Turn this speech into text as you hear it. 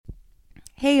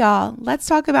Hey y'all, let's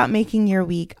talk about making your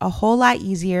week a whole lot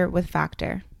easier with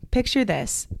Factor. Picture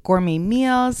this: gourmet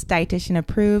meals, dietitian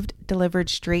approved, delivered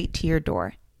straight to your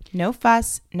door. No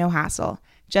fuss, no hassle,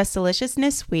 just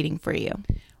deliciousness waiting for you.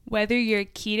 Whether you're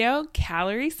keto,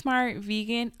 calorie smart,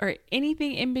 vegan, or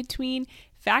anything in between,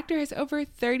 Factor has over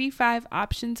 35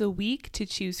 options a week to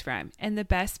choose from. And the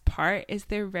best part is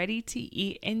they're ready to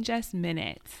eat in just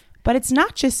minutes. But it's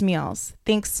not just meals.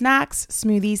 Think snacks,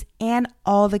 smoothies, and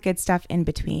all the good stuff in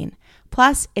between.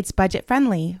 Plus, it's budget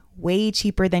friendly, way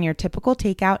cheaper than your typical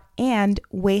takeout, and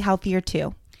way healthier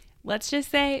too. Let's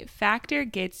just say Factor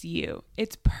gets you.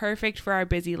 It's perfect for our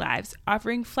busy lives,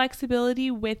 offering flexibility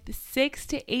with 6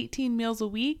 to 18 meals a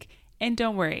week. And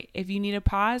don't worry, if you need a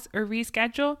pause or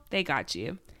reschedule, they got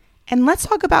you. And let's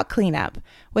talk about cleanup.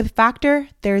 With Factor,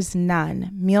 there's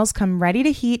none. Meals come ready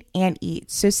to heat and eat,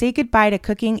 so say goodbye to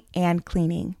cooking and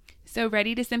cleaning. So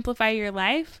ready to simplify your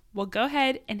life? Well, go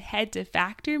ahead and head to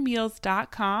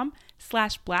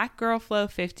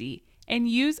factormeals.com/blackgirlflow50 and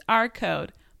use our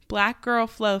code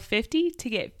blackgirlflow50 to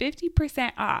get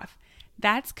 50% off.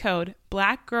 That's code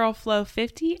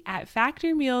blackgirlflow50 at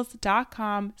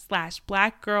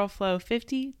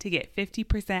factormeals.com/blackgirlflow50 to get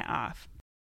 50% off.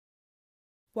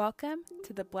 Welcome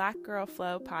to the Black Girl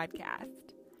Flow podcast,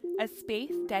 a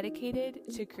space dedicated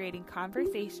to creating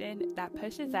conversation that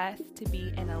pushes us to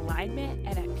be in alignment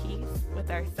and at peace with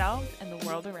ourselves and the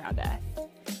world around us.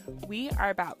 We are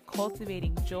about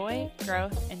cultivating joy,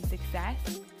 growth, and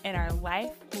success in our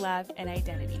life, love, and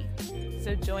identity.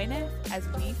 So join us as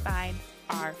we find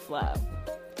our flow.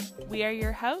 We are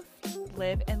your hosts,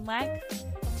 Liv and Lex,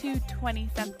 two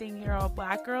 20-something-year-old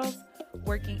Black girls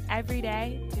working every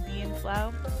day to be in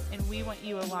flow, and we want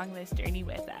you along this journey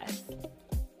with us.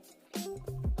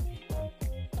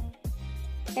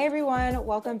 Hey everyone,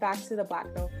 welcome back to the Black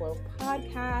Girl Flow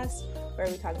podcast, where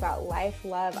we talk about life,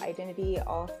 love, identity,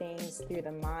 all things through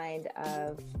the mind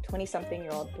of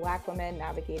 20-something-year-old Black women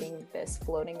navigating this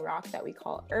floating rock that we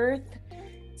call Earth.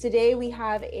 Today we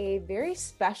have a very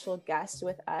special guest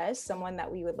with us, someone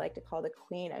that we would like to call the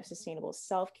Queen of Sustainable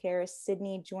Self-Care,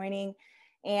 Cydney, joining.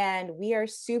 And we are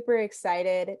super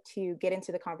excited to get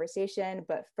into the conversation.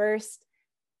 But first,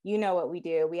 you know what we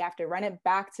do. We have to run it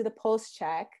back to the pulse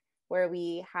check, where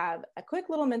we have a quick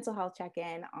little mental health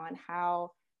check-in on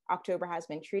how October has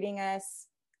been treating us,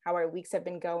 how our weeks have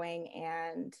been going.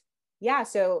 And yeah,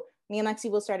 so me and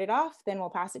Lexi will start it off, then we'll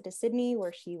pass it to Cydney,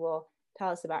 where she will tell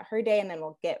us about her day, and then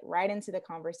we'll get right into the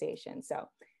conversation. So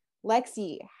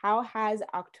Lexi, how has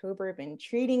October been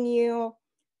treating you?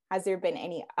 Has there been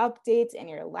any updates in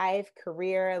your life,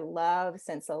 career, love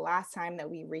since the last time that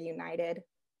we reunited?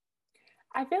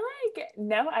 I feel like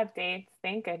no updates,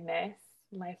 thank goodness.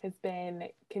 Life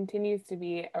continues to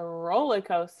be a roller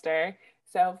coaster.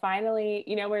 So finally,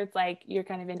 where it's like you're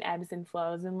kind of in ebbs and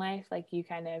flows in life, like you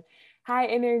kind of high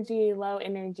energy, low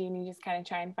energy, and you just kind of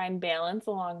try and find balance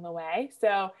along the way.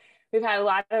 So we've had a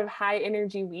lot of high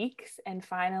energy weeks and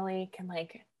finally can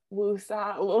like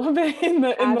woosah a little bit in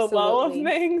the lull of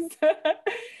things.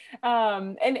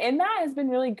 And that has been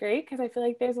really great because I feel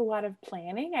like there's a lot of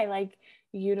planning. I like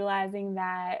utilizing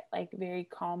that like very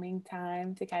calming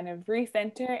time to kind of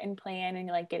recenter and plan and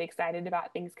like get excited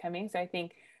about things coming. So I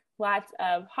think lots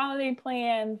of holiday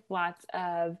plans, lots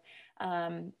of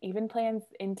even plans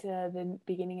into the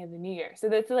beginning of the new year. So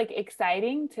that's like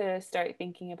exciting to start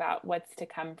thinking about what's to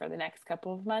come for the next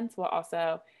couple of months, while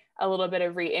also a little bit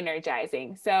of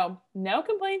re-energizing. So no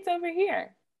complaints over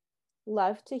here.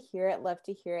 Love to hear it. Love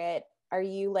to hear it. Are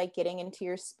you like getting into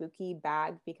your spooky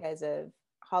bag because of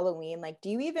Halloween? Like, do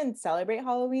you even celebrate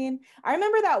Halloween? I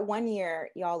remember that one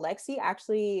year, y'all, Lexi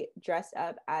actually dressed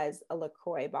up as a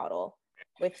LaCroix bottle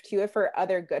with two of her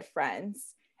other good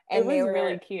friends. And they were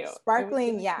really cute.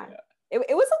 Sparkling. It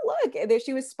was a look.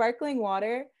 She was sparkling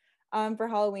water for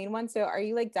Halloween one. So are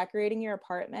you like decorating your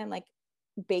apartment, like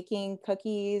baking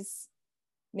cookies,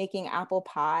 making apple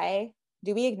pie?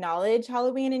 Do we acknowledge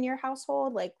Halloween in your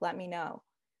household? Like, let me know.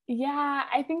 Yeah,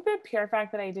 I think the pure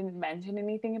fact that I didn't mention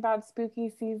anything about spooky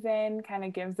season kind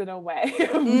of gives it away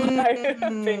of my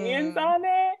opinions on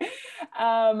it.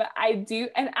 I do,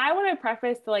 and I want to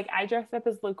preface to like, I dressed up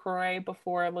as LaCroix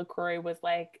before LaCroix was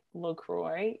like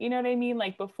LaCroix, you know what I mean?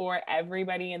 Like before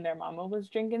everybody and their mama was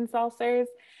drinking seltzers.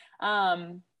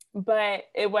 But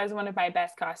it was one of my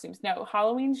best costumes. No,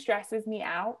 Halloween stresses me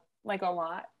out like a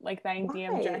lot. Like the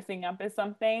idea of dressing up as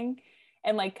something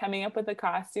and like coming up with a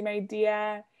costume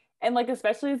idea. And like,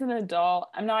 especially as an adult,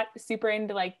 I'm not super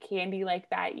into like candy like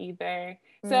that either.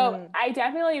 So I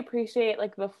definitely appreciate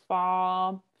like the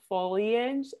fall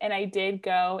foliage. And I did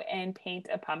go and paint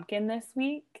a pumpkin this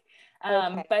week.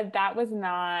 Okay. But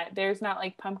there's not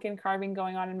like pumpkin carving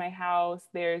going on in my house.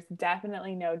 There's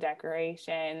definitely no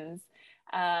decorations.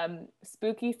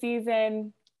 Spooky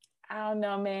season, I don't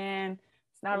know, man.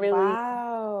 It's not really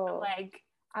Wow. like,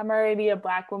 I'm already a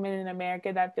Black woman in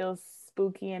America. That feels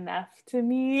spooky enough to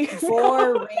me.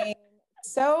 Boring.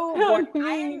 So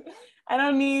boring. I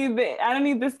don't need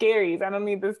the scaries. I don't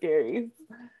need the scaries.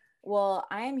 Well,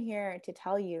 I am here to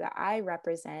tell you that I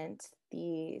represent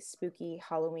the spooky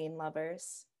Halloween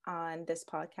lovers on this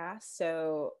podcast.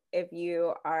 So if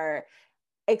you are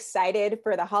excited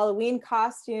for the Halloween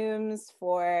costumes,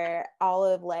 for all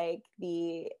of like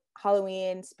the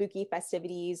Halloween spooky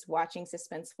festivities, watching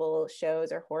suspenseful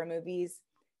shows or horror movies,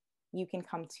 you can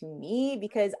come to me,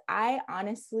 because I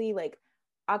honestly, like,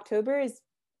 October is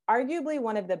arguably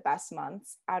one of the best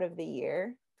months out of the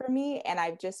year for me. And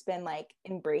I've just been like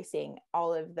embracing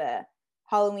all of the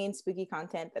Halloween spooky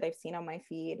content that I've seen on my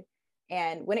feed.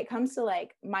 And when it comes to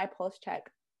like my pulse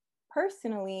check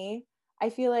personally, I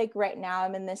feel like right now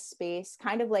I'm in this space,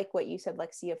 kind of like what you said,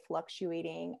 Lexi, of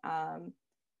fluctuating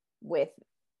with,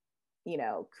 you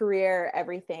know, career,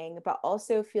 everything, but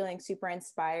also feeling super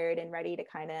inspired and ready to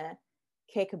kind of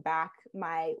kick back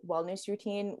my wellness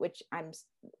routine, which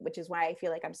is why I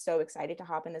feel like I'm so excited to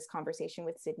hop in this conversation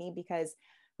with Cydney, because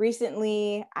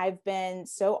recently I've been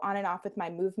so on and off with my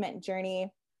movement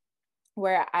journey,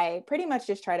 where I pretty much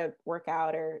just try to work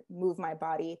out or move my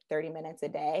body 30 minutes a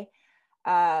day.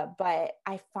 But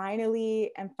I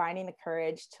finally am finding the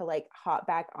courage to like hop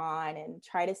back on and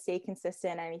try to stay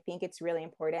consistent. And I think it's really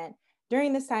important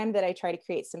during this time that I try to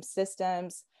create some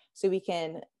systems so we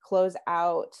can close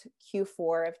out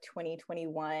Q4 of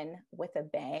 2021 with a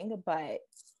bang. But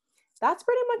that's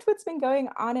pretty much what's been going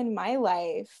on in my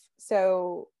life.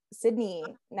 So Cydney,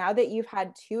 now that you've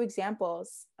had 2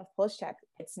 examples of pulse check,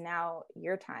 it's now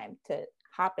your time to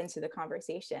hop into the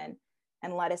conversation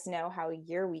and let us know how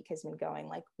your week has been going.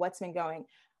 Like, what's been going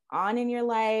on in your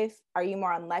life? Are you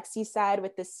more on Lexi's side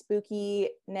with the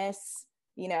spookiness,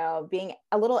 you know, being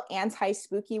a little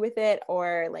anti-spooky with it?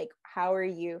 Or like, how are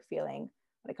you feeling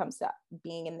when it comes to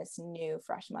being in this new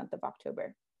fresh month of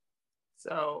October?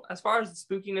 So as far as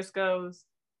the spookiness goes,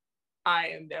 I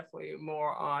am definitely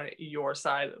more on your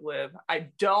side, Liv. I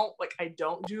don't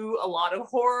do a lot of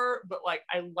horror, but like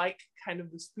I like kind of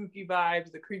the spooky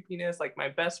vibes, the creepiness. Like my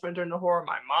best friends are into horror,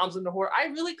 my mom's into horror. I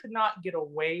really could not get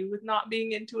away with not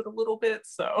being into it a little bit.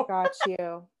 So got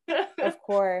you. Of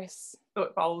course. So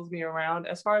it follows me around.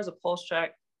 As far as a pulse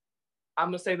check, I'm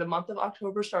gonna say the month of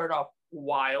October started off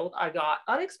wild. I got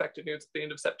unexpected news at the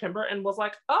end of September and was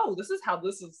like, oh, this is how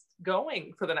this is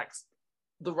going for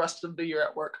the rest of the year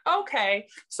at work. Okay.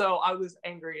 So I was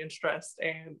angry and stressed,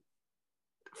 and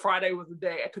Friday was the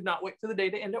day. I could not wait for the day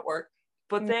to end at work.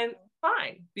 But then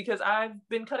fine, because I've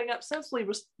been cutting up since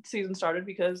Libra season started,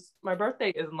 because my birthday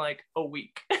is in like a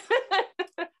week.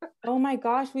 Oh my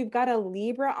gosh, we've got a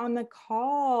Libra on the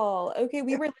call. Okay,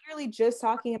 we were literally just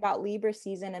talking about Libra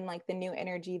season and like the new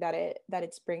energy that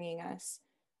it's bringing us.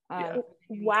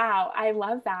 Wow, I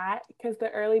love that, because the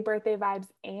early birthday vibes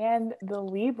and the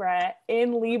Libra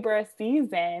in Libra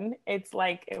season, it's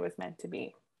like it was meant to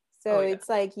be. So it's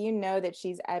like, you know, that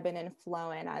she's ebbing and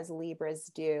flowing as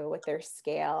Libras do with their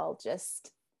scale,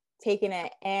 just taking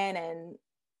it in and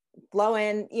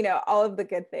blowing, you know, all of the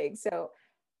good things. So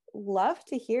love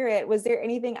to hear it. Was there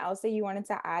anything else that you wanted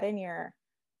to add in your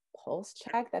pulse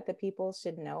check that the people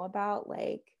should know about?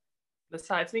 Like,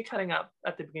 besides me cutting up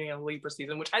at the beginning of Libra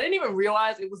season, which I didn't even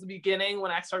realize it was the beginning when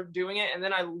I started doing it. And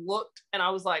then I looked and I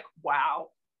was like, wow,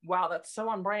 that's so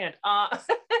on brand.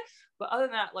 But other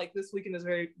than that, like this weekend has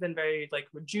been very like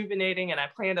rejuvenating, and I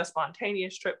planned a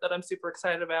spontaneous trip that I'm super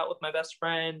excited about with my best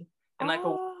friend. And like,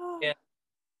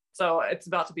 so it's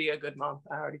about to be a good month.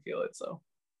 I already feel it. So,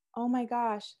 oh my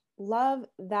gosh, love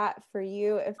that for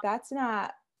you. If that's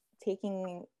not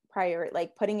taking priority,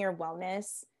 like putting your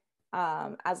wellness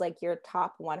as like your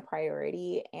top 1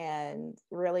 priority and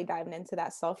really diving into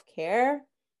that self-care,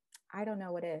 I don't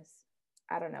know what is.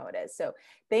 So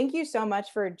thank you so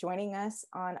much for joining us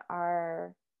on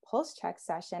our pulse check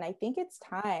session. I think it's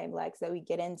time, Lex, that we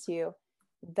get into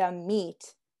the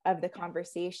meat of the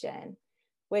conversation,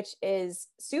 which is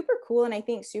super cool and I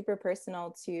think super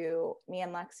personal to me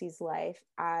and Lexi's life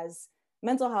as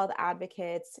mental health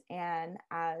advocates and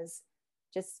as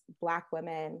just Black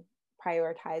women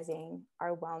prioritizing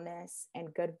our wellness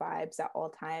and good vibes at all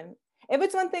time. If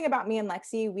it's one thing about me and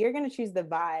Lexi, we are going to choose the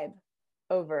vibe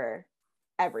over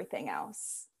everything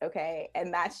else. Okay.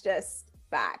 And that's just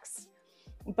facts.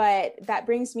 But that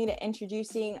brings me to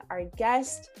introducing our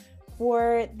guest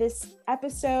for this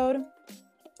episode.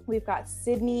 We've got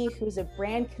Cydney, who's a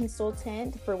brand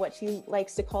consultant for what she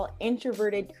likes to call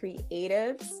introverted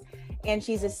creatives. And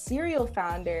she's a serial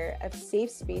founder of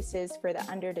Safe Spaces for the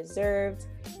Underdeserved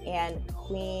and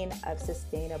queen of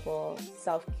sustainable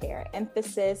self-care.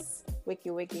 Emphasis,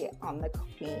 wiki, on the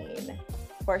queen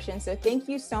portion. So thank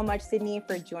you so much, Cydney,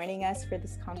 for joining us for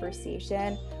this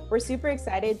conversation. We're super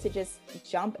excited to just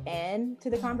jump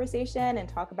into the conversation and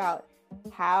talk about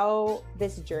how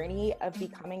this journey of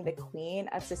becoming the queen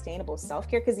of sustainable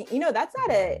self-care, because that's not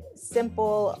a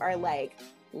simple or like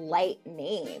light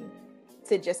name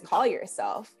to just call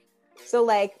yourself. So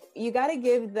like you got to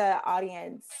give the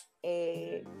audience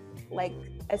a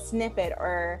snippet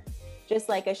or just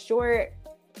like a short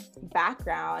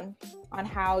background on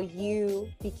how you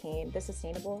became the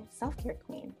sustainable self-care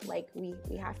queen. Like we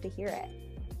have to hear it.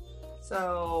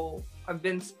 So I've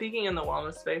been speaking in the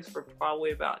wellness space for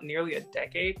probably about nearly a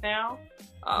decade now.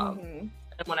 And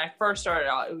when I first started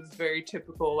out, it was very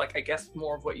typical, like I guess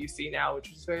more of what you see now,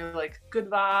 which was very like good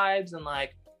vibes and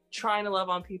like trying to love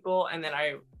on people. And then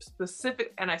I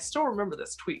still remember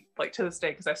this tweet like to this day,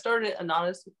 because I started it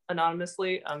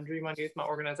anonymously, Dream on Youth, my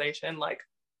organization, like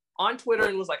on Twitter,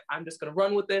 and was like, I'm just going to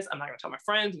run with this. I'm not going to tell my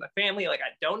friends and my family. Like,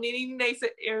 I don't need any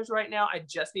naysayers right now. I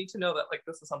just need to know that like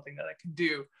this is something that I can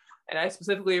do. And I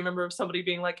specifically remember somebody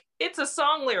being like, it's a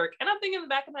song lyric. And I'm thinking in the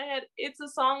back of my head, it's a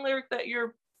song lyric that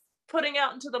you're putting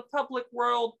out into the public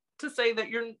world to say that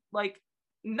you're like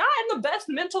not in the best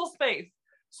mental space.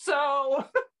 So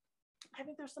I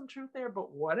think there's some truth there,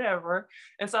 but whatever.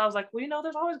 And so I was like, well,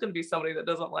 there's always going to be somebody that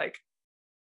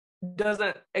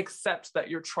doesn't accept that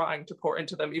you're trying to pour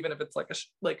into them, even if it's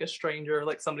like a stranger,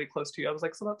 like somebody close to you. I was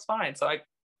like, so that's fine. So I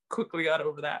quickly got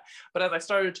over that. But as I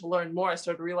started to learn more, I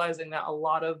started realizing that a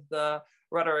lot of the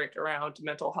rhetoric around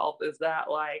mental health is that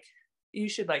like you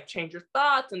should like change your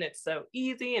thoughts, and it's so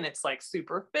easy, and it's like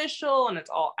superficial, and it's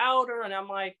all outer. And I'm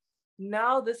like,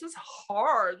 no, this is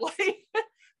hard. Like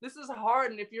this is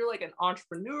hard. And if you're like an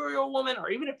entrepreneurial woman, or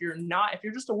even if you're not, if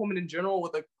you're just a woman in general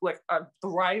with a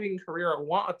thriving career, or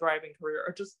want a thriving career,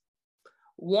 or just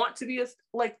want to be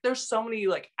there's so many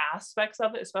like aspects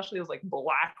of it, especially as like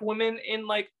Black women in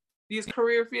like these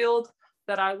career fields,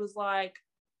 that I was like,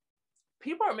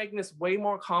 people are making this way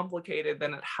more complicated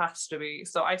than it has to be.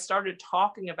 So I started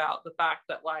talking about the fact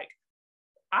that like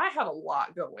I have a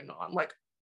lot going on. Like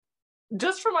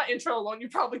just from my intro alone, you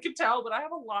probably could tell, but I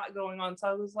have a lot going on. So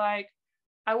I was like,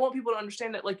 I want people to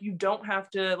understand that like you don't have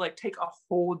to like take a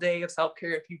whole day of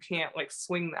self-care if you can't like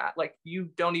swing that. Like you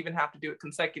don't even have to do it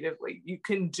consecutively. You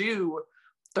can do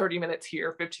 30 minutes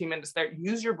here, 15 minutes there.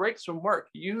 Use your breaks from work.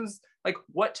 Use like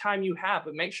what time you have,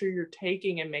 but make sure you're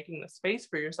taking and making the space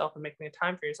for yourself and making the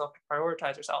time for yourself to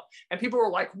prioritize yourself. And people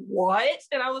were like, what?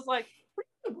 And I was like,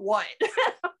 what?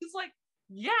 I was like,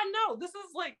 yeah, no, this is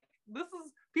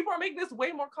people are making this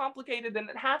way more complicated than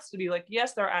it has to be. Like,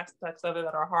 yes, there are aspects of it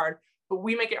that are hard, but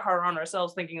we make it harder on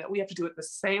ourselves thinking that we have to do it the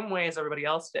same way as everybody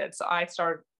else did. So I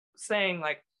started saying,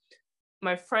 like,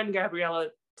 my friend Gabriella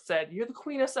said, you're the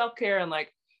queen of self-care. And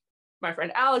like my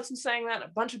friend Alex was saying that, and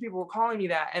a bunch of people were calling me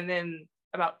that. And then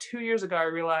about 2 years ago, I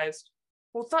realized,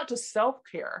 well, it's not just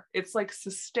self-care. It's like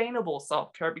sustainable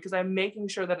self-care, because I'm making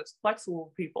sure that it's flexible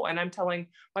for people. And I'm telling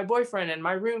my boyfriend and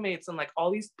my roommates and like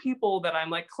all these people that I'm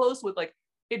like close with, like,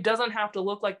 it doesn't have to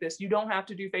look like this. You don't have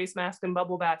to do face masks and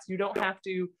bubble baths. You don't have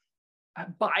to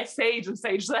buy sage and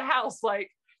sage the house.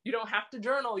 Like, you don't have to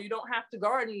journal. You don't have to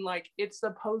garden. Like, it's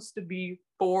supposed to be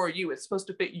for you. It's supposed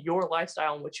to fit your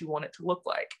lifestyle and what you want it to look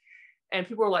like. And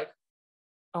people were like,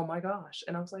 oh my gosh.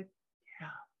 And I was like, yeah.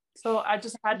 So I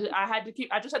just had to add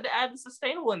the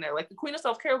sustainable in there. Like the queen of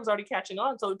self-care was already catching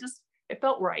on. So it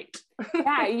felt right.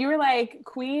 Yeah, you were like,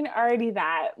 queen already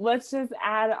that. Let's just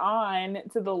add on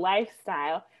to the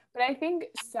lifestyle. But I think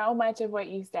so much of what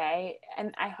you say,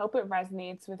 and I hope it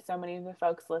resonates with so many of the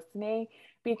folks listening,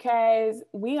 because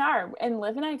and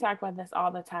Liv and I talk about this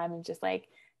all the time, and just like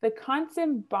the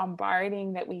constant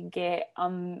bombarding that we get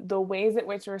on the ways at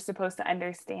which we're supposed to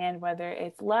understand, whether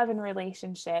it's love and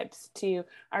relationships, to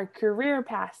our career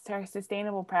paths, to our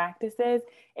sustainable practices,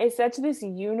 is such this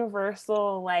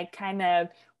universal, like kind of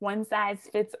one size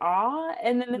fits all.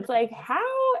 And then it's like, how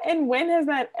and when has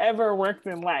that ever worked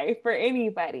in life for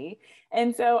anybody?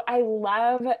 And so I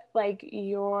love like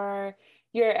your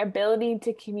ability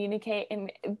to communicate,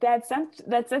 and that's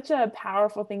such a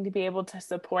powerful thing to be able to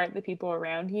support the people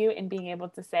around you, and being able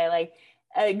to say like,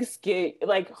 excuse,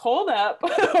 like, hold up,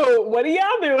 what are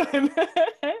y'all doing?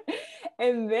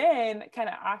 And then kind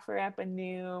of offer up a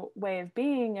new way of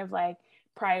being, of like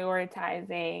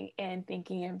prioritizing and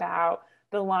thinking about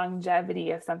the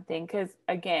longevity of something. Because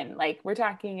again, like we're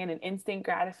talking in an instant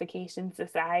gratification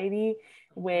society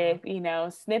with, you know,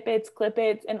 snippets,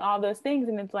 clippets, and all those things.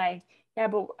 And it's like, yeah,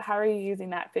 but how are you using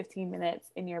that 15 minutes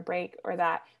in your break or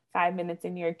that 5 minutes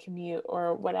in your commute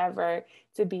or whatever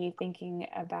to be thinking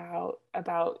about,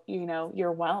 you know,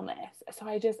 your wellness? So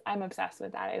I'm obsessed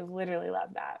with that. I literally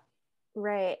love that.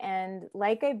 Right. And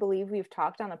like I believe we've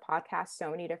talked on the podcast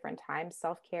so many different times,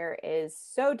 self-care is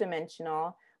so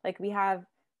dimensional. Like we have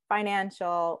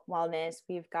financial wellness,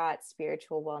 we've got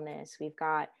spiritual wellness, we've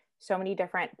got so many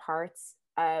different parts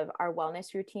of our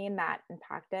wellness routine that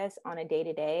impact us on a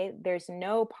day-to-day. There's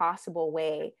no possible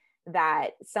way that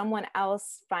someone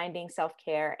else finding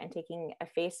self-care and taking a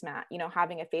face mask, you know,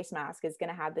 having a face mask is going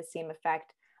to have the same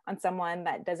effect on someone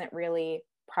that doesn't really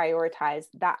prioritize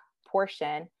that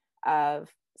portion of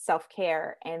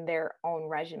self-care and their own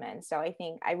regimen. So I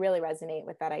think I really resonate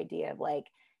with that idea of like,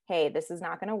 hey, this is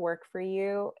not going to work for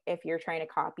you if you're trying to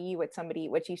copy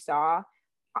what you saw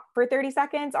for 30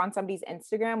 seconds on somebody's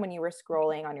Instagram when you were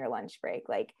scrolling on your lunch break.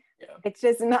 Like, it's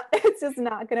just not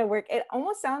going to work. It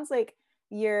almost sounds like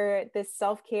you're this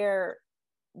self-care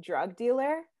drug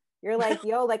dealer. You're like,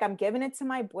 yo, like I'm giving it to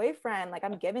my boyfriend. Like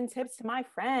I'm giving tips to my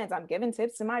friends. I'm giving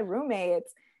tips to my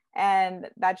roommates. And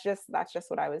that's just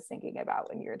what I was thinking about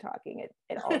when you were talking.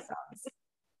 It all sounds.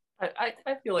 I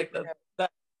feel like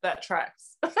that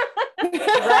tracks.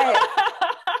 Right.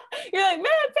 You're like, man,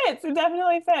 it fits. It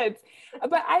definitely fits.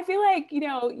 But I feel like, you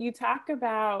know, you talk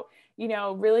about, you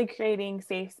know, really creating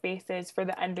safe spaces for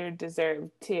the underdeserved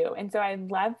too. And so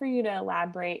I'd love for you to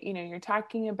elaborate. You know, you're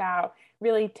talking about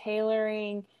really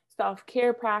tailoring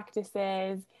self-care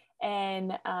practices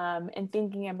and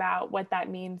thinking about what that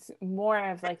means more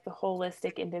of like the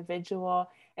holistic individual.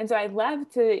 And so I'd love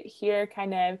to hear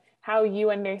kind of how you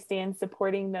understand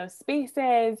supporting those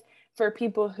spaces for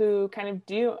people who kind of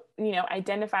do, you know,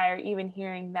 identify or even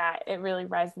hearing that it really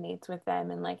resonates with them,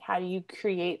 and like, how do you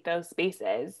create those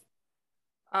spaces?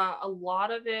 A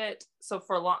lot of it. So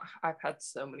I've had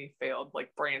so many failed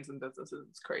like brands and businesses.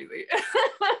 It's crazy.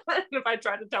 If I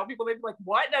try to tell people, they'd be like,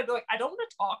 what? And I'd be like, I don't want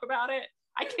to talk about it.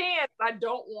 I can't. I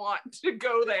don't want to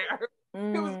go there.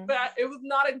 It was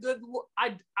not a good,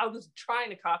 I was trying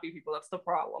to copy people. That's the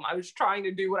problem. I was trying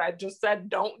to do what I just said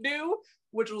don't do,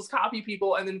 which was copy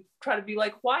people and then try to be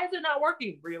like, why is it not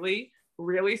working? Really,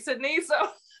 Cydney? So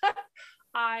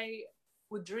I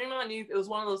with Dream On Youth, it was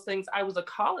one of those things. I was a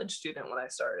college student when I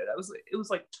started. It was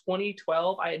like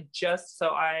 2012. I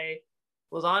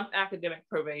was on academic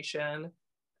probation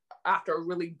after a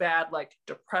really bad, like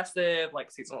depressive,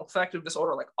 like seasonal affective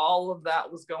disorder, like all of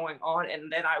that was going on.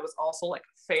 And then I was also like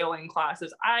failing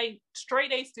classes.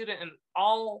 Straight A student and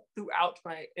all throughout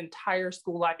my entire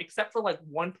school life, except for like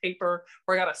one paper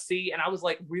where I got a C. And I was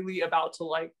like really about to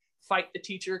like fight the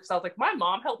teacher because I was like, my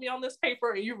mom helped me on this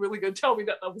paper and you're really gonna tell me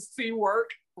that was C work?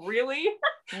 Really?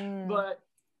 But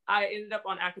I ended up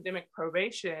on academic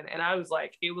probation, and I was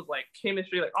like, it was like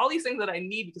chemistry, like all these things that I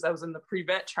need because I was in the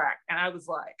pre-vet track. And I was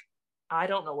like, I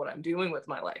don't know what I'm doing with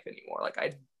my life anymore. Like,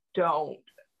 I don't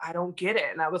get it.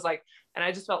 And I was like, and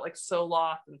I just felt like so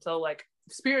lost. And so like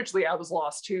spiritually, I was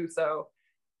lost too. So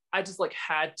I just like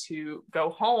had to go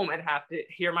home and have to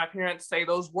hear my parents say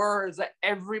those words that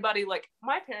everybody, like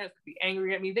my parents could be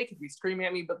angry at me. They could be screaming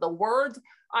at me, but the words,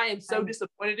 I am so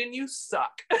disappointed in you,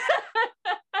 suck.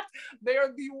 They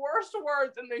are the worst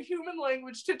words in the human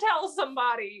language to tell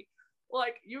somebody.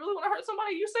 Like, you really want to hurt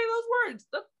somebody, you say those words.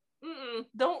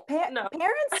 No.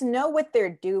 Parents know what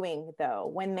they're doing though.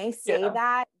 When they say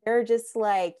that, they're just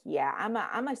like, yeah,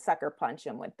 I'm a sucker punch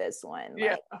him with this one.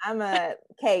 Like, I'm a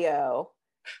KO.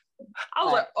 I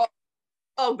was like,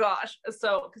 oh gosh.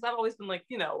 So, because I've always been like,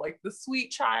 you know, like the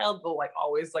sweet child, but like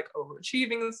always like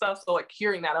overachieving and stuff. So like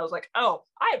hearing that, I was like, oh,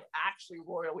 I've actually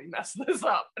royally messed this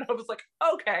up. And I was like,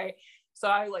 okay. So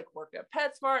I like worked at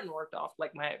PetSmart and worked off,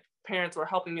 like my parents were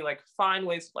helping me like find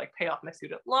ways to like pay off my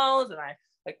student loans, and I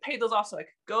like paid those off so I could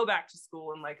go back to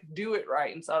school and like do it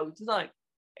right. And so I was just like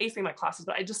acing my classes,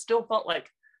 but I just still felt like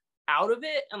out of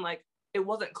it, and like it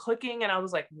wasn't clicking. And I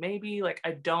was like, maybe like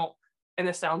I don't, and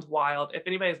this sounds wild, if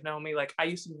anybody's known me, like I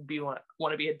used to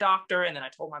want to be a doctor, and then I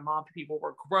told my mom people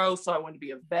were gross, so I wanted to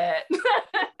be a vet.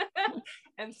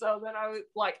 And so then I was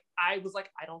like,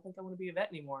 I don't think I want to be a vet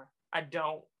anymore. I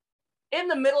don't. In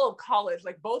the middle of college,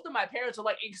 like both of my parents were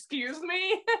like, excuse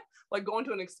me, like going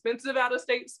to an expensive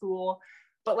out-of-state school,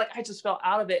 but like I just fell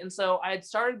out of it. And so I had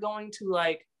started going to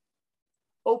like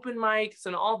open mics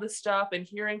and all this stuff, and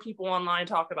hearing people online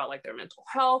talk about like their mental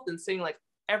health and seeing like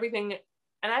everything.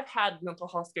 And I've had mental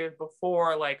health scares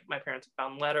before, like my parents have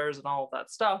found letters and all of that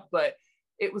stuff, but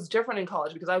it was different in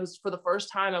college because I was, for the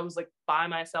first time, I was like by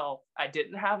myself. I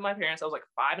didn't have my parents. I was like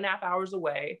 5.5 hours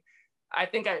away. I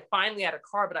think I finally had a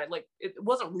car, but it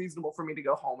wasn't reasonable for me to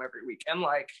go home every week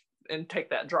and take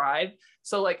that drive.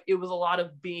 So like, it was a lot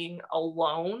of being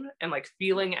alone and like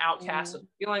feeling outcast and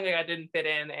feeling like I didn't fit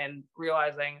in and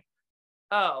realizing,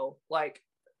 oh, like,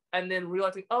 and then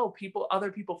realizing, oh,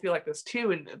 other people feel like this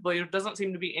too. And there doesn't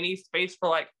seem to be any space for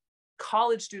like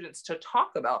college students to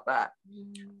talk about that.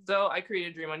 So I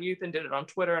created Dream on Youth and did it on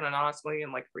Twitter and anonymously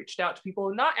and like reached out to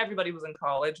people. Not everybody was in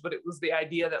college, but it was the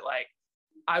idea that like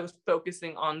I was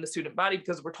focusing on the student body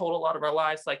because we're told a lot of our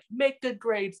lives, like, make good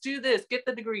grades, do this, get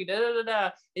the degree,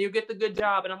 and you get the good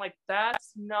job. And I'm like,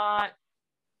 that's not,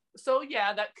 so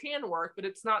yeah, that can work, but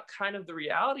it's not kind of the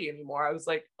reality anymore. I was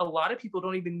like, a lot of people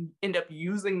don't even end up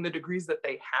using the degrees that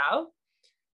they have.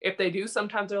 If they do,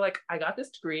 sometimes they're like, I got this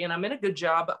degree and I'm in a good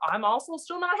job, but I'm also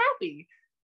still not happy.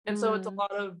 And so it's a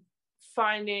lot of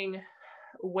finding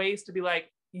ways to be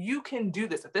like, you can do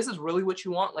this. If this is really what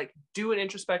you want, like do an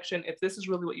introspection. If this is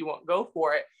really what you want, go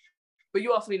for it. But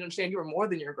you also need to understand you're more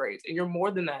than your grades and you're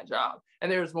more than that job.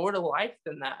 And there's more to life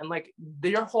than that. And like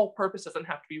your whole purpose doesn't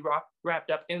have to be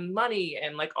wrapped up in money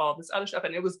and like all this other stuff.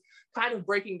 And it was kind of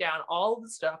breaking down all of the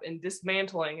stuff and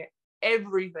dismantling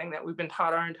everything that we've been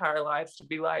taught our entire lives to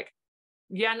be like,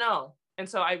 yeah, no. And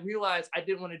so I realized I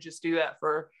didn't want to just do that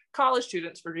for college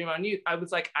students for Dream on Youth. I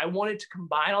was like, I wanted to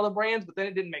combine all the brands, but then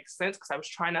it didn't make sense because I was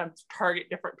trying to target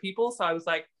different people. So I was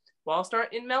like, well, I'll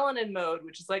start in melanin mode,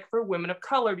 which is like for women of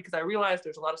color, because I realized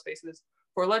there's a lot of spaces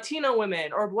for Latino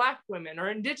women or Black women or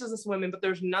Indigenous women, but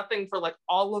there's nothing for like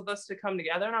all of us to come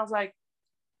together. And I was like,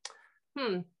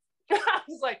 I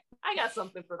was like, I got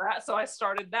something for that. So I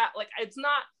started that. Like, it's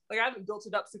not like I haven't built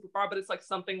it up super far, but it's like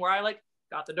something where I like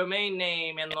got the domain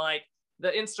name and like the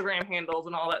Instagram handles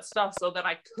and all that stuff so that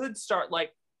I could start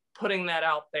like putting that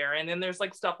out there. And then there's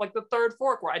like stuff like the Third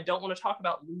Fork where I don't want to talk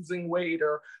about losing weight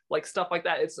or like stuff like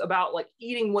that. It's about like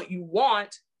eating what you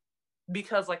want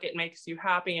because like it makes you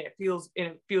happy and it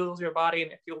fuels your body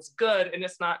and it feels good. And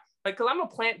it's not like, because I'm a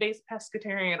plant-based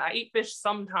pescatarian. I eat fish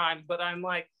sometimes, but I'm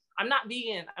like, I'm not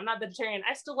vegan, I'm not vegetarian,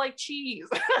 I still like cheese.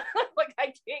 Like I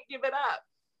can't give it up.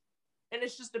 And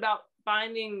it's just about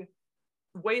finding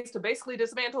ways to basically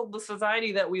dismantle the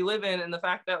society that we live in and the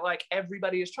fact that like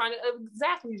everybody is trying to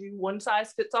exactly do one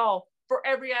size fits all for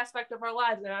every aspect of our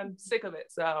lives, and I'm sick of it.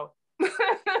 So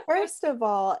first of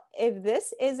all, if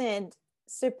this isn't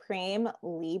supreme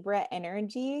Libra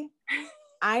energy,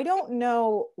 I don't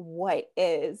know what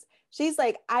is. She's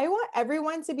like, I want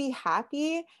everyone to be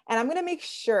happy and I'm going to make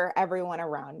sure everyone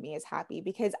around me is happy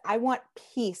because I want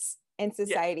peace in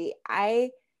society. Yeah. I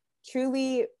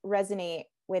truly resonate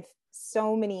with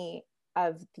so many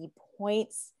of the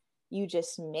points you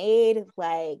just made,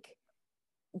 like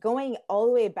going all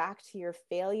the way back to your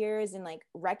failures and like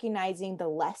recognizing the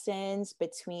lessons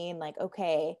between like,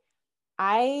 okay,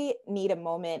 I need a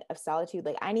moment of solitude.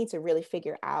 Like I need to really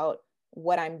figure out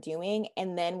what I'm doing.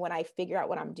 And then when I figure out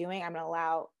what I'm doing, I'm going to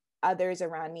allow others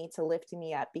around me to lift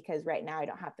me up because right now I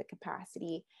don't have the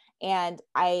capacity. And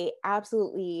I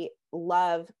absolutely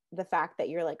love the fact that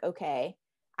you're like, okay,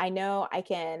 I know I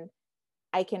can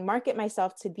market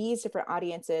myself to these different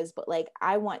audiences, but like,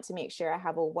 I want to make sure I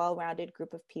have a well-rounded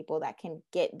group of people that can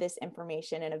get this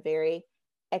information in a very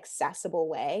accessible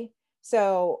way.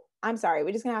 So I'm sorry,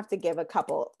 we're just gonna have to give a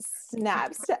couple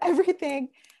snaps to everything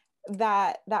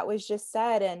that was just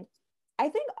said. And I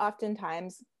think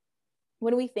oftentimes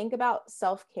when we think about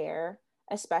self-care,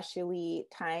 especially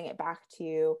tying it back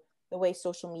to the way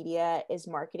social media is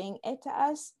marketing it to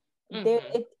us,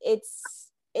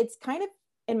 it's kind of,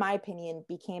 in my opinion,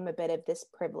 became a bit of this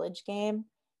privilege game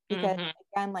because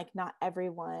again, like not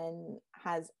everyone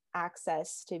has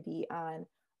access to be on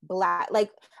Black,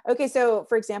 like, okay, so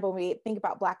for example, when we think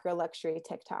about Black Girl Luxury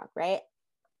TikTok, right?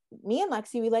 Me and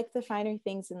Lexi, we like the finer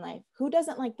things in life. Who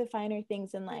doesn't like the finer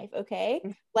things in life? Okay.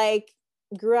 Like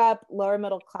grew up lower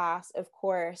middle class, of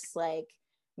course, like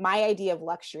my idea of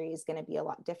luxury is going to be a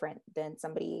lot different than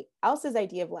somebody else's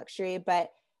idea of luxury.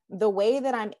 But the way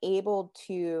that I'm able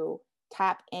to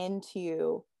tap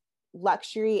into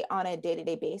luxury on a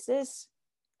day-to-day basis,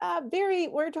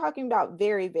 we're talking about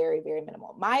very, very, very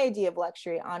minimal. My idea of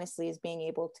luxury, honestly, is being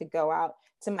able to go out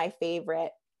to my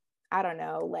favorite, I don't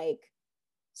know, like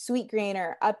Sweet Green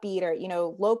or Upbeat or, you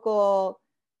know, local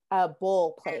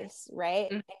bowl place, right?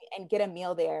 And get a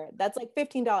meal there. That's like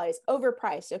 $15,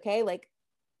 overpriced. Okay. Like,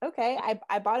 okay,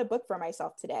 I bought a book for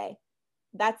myself today.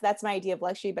 That's my idea of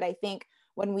luxury. But I think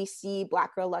when we see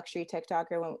Black Girl Luxury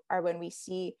TikTok or when we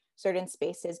see certain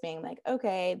spaces being like,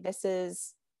 okay, this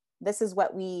is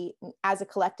what we as a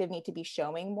collective need to be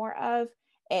showing more of,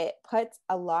 it puts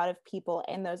a lot of people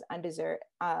in those undeserved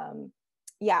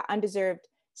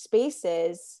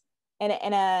spaces, and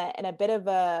in a bit of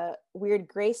a weird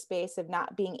gray space of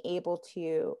not being able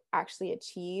to actually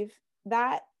achieve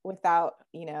that without,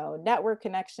 network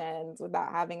connections,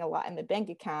 without having a lot in the bank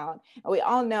account. And we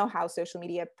all know how social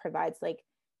media provides like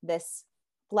this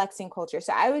flexing culture.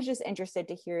 So I was just interested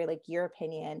to hear like your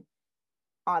opinion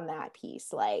on that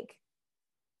piece. Like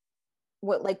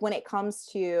when it comes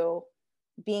to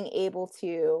being able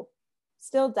to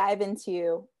still dive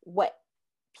into what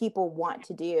people want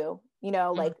to do,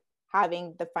 like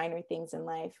having the finer things in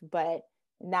life, but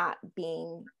not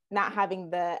having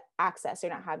the access or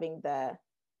not having the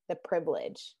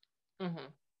privilege.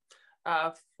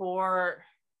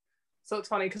 So it's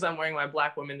funny because I'm wearing my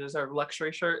Black Women Deserve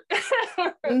Luxury shirt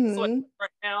Mm-hmm. right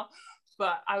now,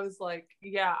 but I was like,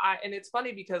 and it's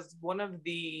funny because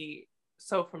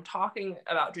from talking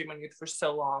about Dream on Youth for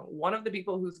so long, one of the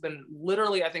people who's been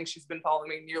literally, I think she's been following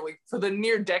me nearly for the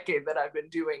near decade that I've been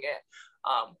doing it,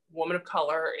 woman of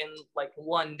color in like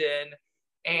London,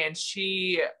 and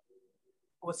she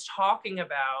was talking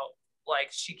about like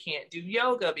she can't do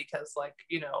yoga because like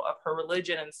of her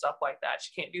religion and stuff like that.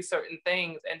 She can't do certain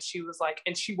things, and she was like,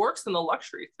 and she works in the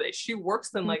luxury space. She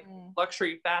works in like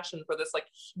luxury fashion for this like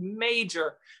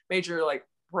major like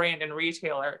brand and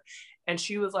retailer. And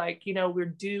she was like, we're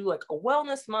due like a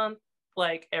wellness month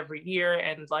like every year,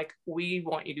 and like we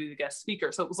want you to be the guest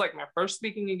speaker. So it was like my first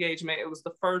speaking engagement. It was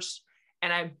the first,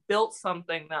 and I built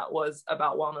something that was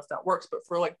about wellness that works, but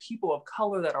for like people of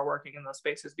color that are working in those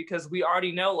spaces, because we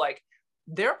already know like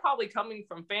they're probably coming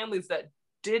from families that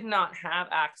did not have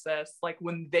access like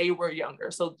when they were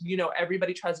younger. So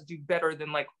everybody tries to do better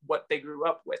than like what they grew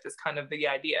up with is kind of the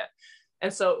idea.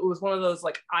 And so it was one of those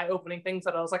like eye-opening things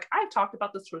that I was like, I've talked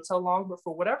about this for so long, but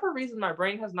for whatever reason, my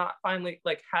brain has not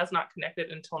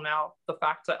connected until now. The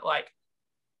fact that like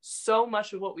so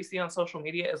much of what we see on social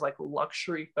media is like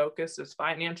luxury focus, is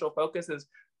financial focus, is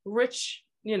rich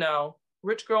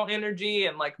girl energy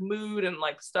and like mood and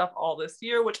like stuff all this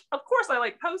year, which of course I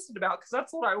like posted about because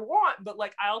that's what I want. But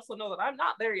like, I also know that I'm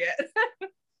not there yet.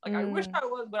 I wish I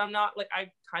was, but I'm not. Like, I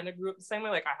kind of grew up the same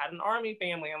way. Like I had an army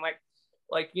family, and like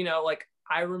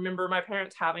I remember my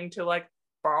parents having to like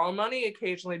borrow money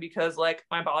occasionally because like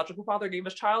my biological father gave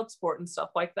us child support and stuff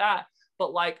like that.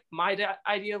 But like my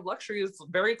idea of luxury is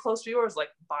very close to yours, like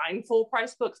buying full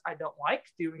price books. I don't like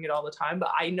doing it all the time,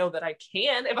 but I know that I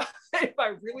can if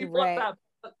I really want that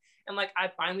book. And like I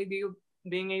finally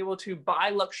being able to buy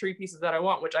luxury pieces that I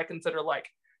want, which I consider like,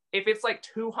 if it's like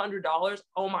 $200,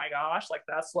 oh my gosh, like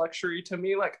that's luxury to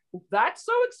me. Like that's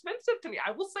so expensive to me.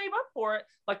 I will save up for it.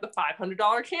 Like the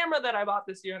 $500 camera that I bought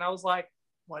this year. And I was like,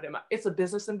 what am I? It's a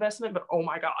business investment, but oh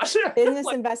my gosh. Business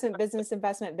investment. Just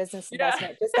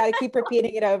got to keep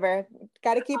repeating it over.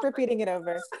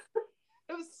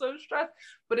 It was so stressed,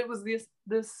 but it was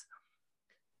this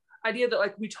idea that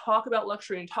like we talk about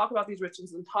luxury and talk about these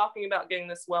riches and talking about getting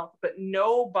this wealth, but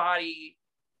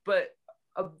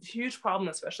a huge problem,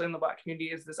 especially in the Black community,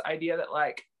 is this idea that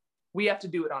like we have to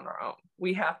do it on our own.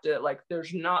 We have to like,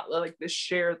 there's not like this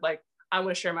shared, like I want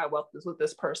to share my wealth with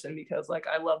this person because like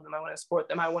I love them, I want to support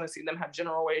them, I want to see them have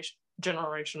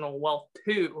generational wealth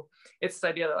too. It's this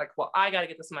idea that like, well, I got to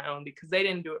get this on my own because they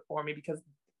didn't do it for me, because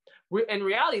in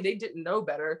reality they didn't know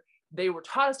better. They were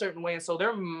taught a certain way, and so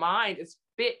their mind is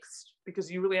fixed, because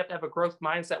you really have to have a growth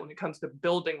mindset when it comes to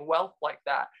building wealth like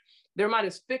that. Their mind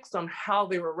is fixed on how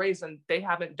they were raised, and they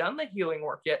haven't done the healing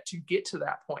work yet to get to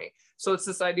that point. So it's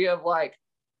this idea of like,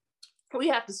 we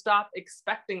have to stop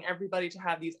expecting everybody to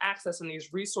have these access and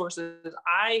these resources.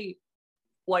 I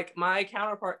like my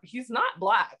counterpart, he's not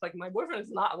Black. Like my boyfriend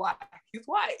is not Black, he's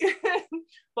white.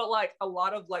 But like a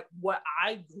lot of like what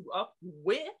I grew up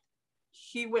with,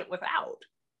 he went without.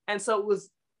 And so it was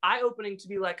eye-opening to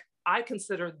be like, I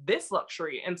consider this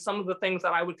luxury, and some of the things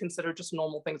that I would consider just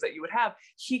normal things that you would have,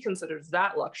 he considers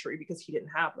that luxury because he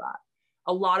didn't have that.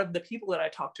 A lot of the people that I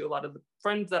talk to, a lot of the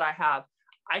friends that I have,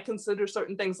 I consider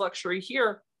certain things luxury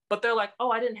here, but they're like,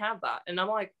 oh, I didn't have that. And I'm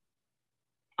like,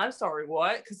 I'm sorry,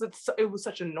 what? Because it was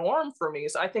such a norm for me.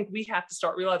 So I think we have to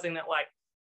start realizing that like,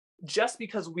 just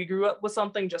because we grew up with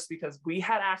something, just because we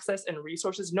had access and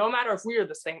resources, no matter if we are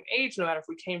the same age, no matter if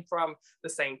we came from the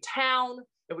same town,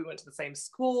 if we went to the same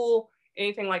school,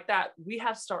 anything like that, we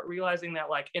have to start realizing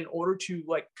that like, in order to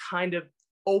like kind of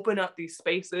open up these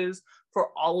spaces for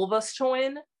all of us to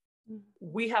win,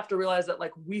 we have to realize that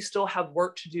like we still have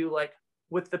work to do like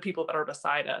with the people that are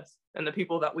beside us and the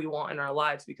people that we want in our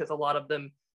lives, because a lot of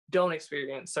them don't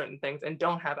experience certain things and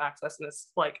don't have access. And it's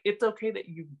like, it's okay that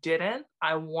you didn't.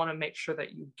 I want to make sure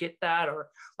that you get that, or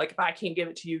like if I can't give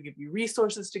it to you, give you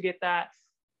resources to get that.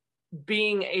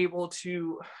 being able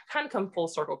to kind of come full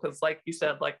circle, because like you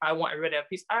said, like I want everybody to have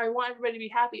peace, I want everybody to be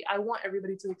happy, I want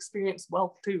everybody to experience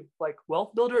wealth too. Like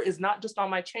wealth builder is not just on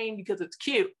my chain because it's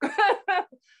cute.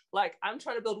 Like I'm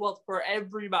trying to build wealth for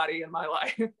everybody in my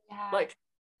life. Yeah. Like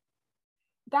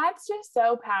that's just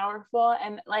so powerful.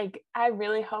 And like I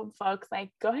really hope folks like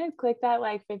go ahead, click that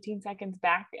like 15 seconds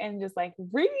back and just like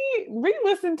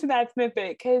re-listen to that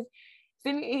snippet, because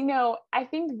you know, I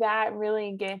think that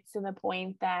really gets to the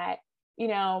point that, you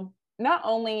know, not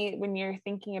only when you're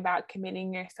thinking about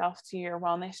committing yourself to your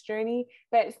wellness journey,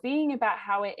 but seeing about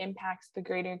how it impacts the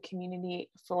greater community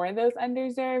for those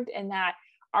underserved, and that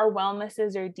our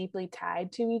wellnesses are deeply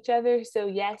tied to each other. So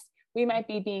yes, we might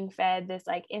be being fed this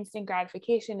like instant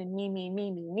gratification and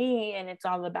me, and it's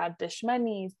all about the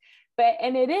shmonies. But,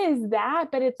 and it is that,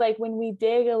 but it's like when we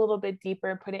dig a little bit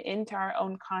deeper, put it into our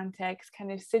own context,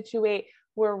 kind of situate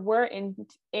where we're in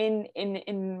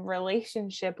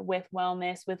relationship with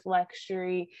wellness, with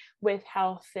luxury, with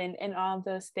health, and all of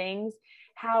those things,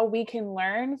 how we can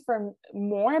learn from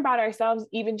more about ourselves,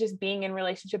 even just being in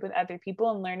relationship with other people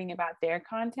and learning about their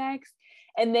context.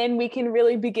 And then we can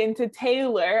really begin to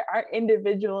tailor our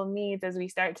individual needs as we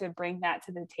start to bring that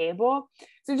to the table.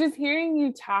 So just hearing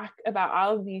you talk about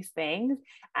all of these things,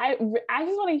 I just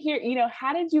want to hear, you know,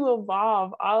 how did you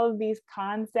evolve all of these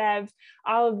concepts,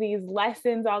 all of these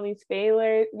lessons, all these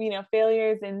failures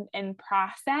and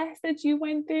process that you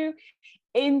went through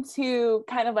into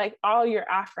kind of like all your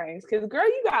offerings? Because girl,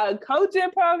 you got a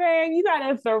coaching program, you got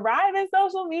a thriving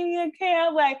social media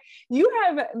camp, like you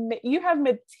have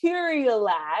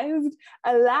materialized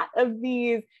a lot of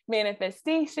these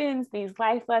manifestations, these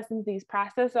life lessons, these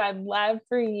processes. So I'd love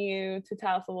for you to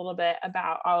tell us a little bit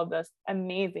about all of those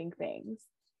amazing things.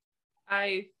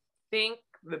 I think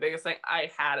the biggest thing, I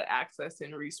had access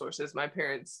and resources. My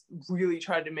parents really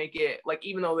tried to make it, like,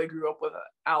 even though they grew up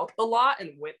without a lot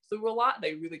and went through a lot,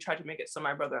 they really tried to make it so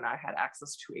my brother and I had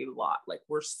access to a lot. Like,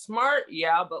 we're smart,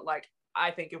 yeah, but like I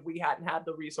think if we hadn't had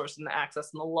the resources and the access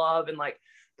and the love and like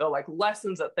the like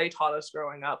lessons that they taught us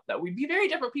growing up, that we'd be very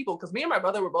different people. Because me and my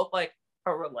brother were both like,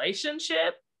 a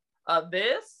relationship,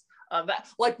 this, that,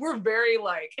 like we're very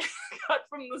like cut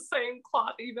from the same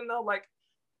cloth, even though like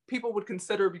people would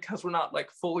consider, because we're not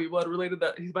like fully blood related,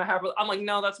 that he's my half brother. I'm like,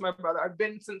 no, that's my brother. I've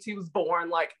been since he was born.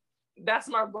 Like, that's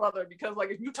my brother. Because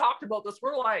like, if you talked about this,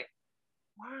 we're like,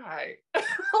 why?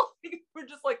 We're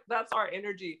just like, that's our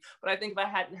energy. But I think if I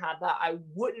hadn't had that, I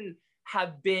wouldn't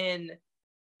have been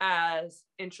as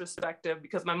introspective,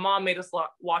 because my mom made us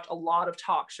watch a lot of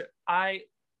talk shows. I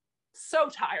so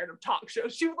tired of talk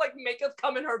shows. She would like make us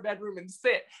come in her bedroom and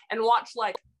sit and watch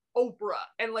like Oprah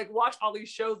and like watch all these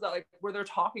shows that like where they're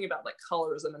talking about like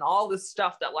colorism and all this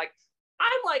stuff that like I'm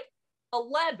like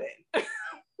 11.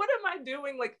 What am I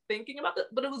doing like thinking about this?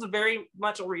 But it was very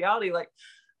much a reality. Like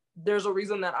there's a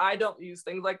reason that I don't use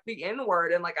things like the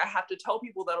N-word, and like I have to tell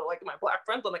people that are like my Black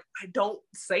friends, I'm like, I don't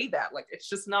say that. Like it's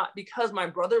just not, because my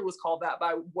brother was called that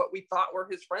by what we thought were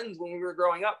his friends when we were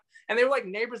growing up, and they were like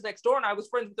neighbors next door, and I was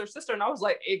friends with their sister, and I was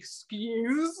like,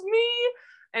 excuse me.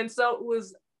 And so it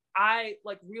was, I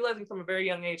like realizing from a very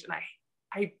young age, and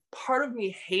I part of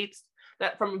me hates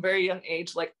that from a very young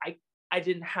age, like I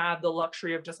didn't have the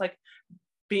luxury of just like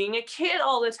being a kid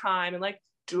all the time and like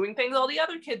doing things all the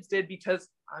other kids did, because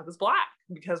I was Black,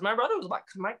 because my brother was Black,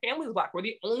 because my family was Black. We're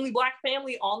the only Black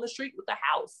family on the street with the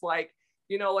house, like,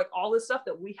 you know, like all this stuff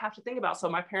that we have to think about. So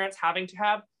my parents having to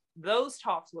have those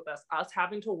talks with us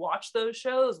having to watch those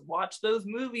shows, watch those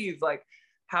movies, like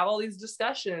have all these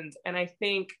discussions. And I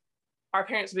think our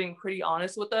parents being pretty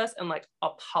honest with us and like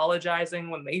apologizing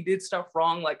when they did stuff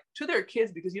wrong, like to their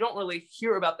kids, because you don't really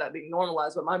hear about that being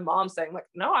normalized. But my mom saying like,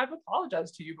 no, I've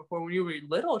apologized to you before when you were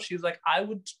little. She's like, I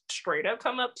would straight up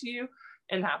come up to you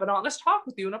and have an honest talk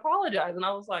with you and apologize. And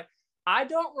I was like, I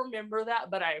don't remember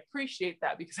that, but I appreciate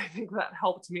that, because I think that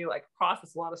helped me like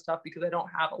process a lot of stuff, because I don't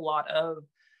have a lot of,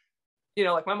 you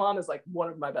know, like my mom is like one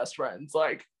of my best friends.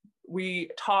 Like we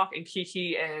talk and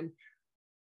kiki, and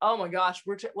oh my gosh,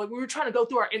 we were trying to go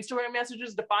through our Instagram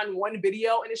messages to find one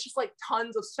video, and it's just like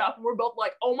tons of stuff. And we're both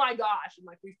like, oh my gosh. And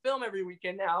like, we film every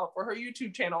weekend now for her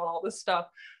YouTube channel and all this stuff.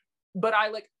 But I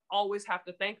like always have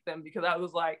to thank them, because I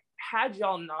was like, had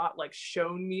y'all not like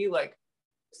shown me like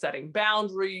setting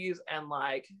boundaries and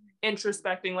like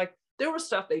introspecting, like there was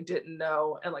stuff they didn't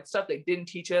know and like stuff they didn't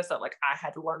teach us that like I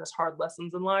had to learn as hard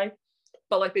lessons in life,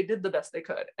 but like they did the best they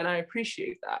could. And I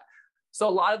appreciate that. So a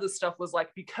lot of this stuff was like,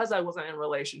 because I wasn't in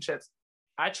relationships,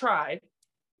 I tried,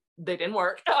 they didn't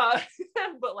work.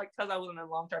 But like, because I wasn't in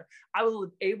long term, I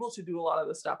was able to do a lot of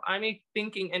this stuff. I'm a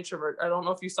thinking introvert. I don't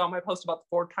know if you saw my post about the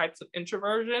 4 types of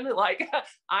introversion. Like,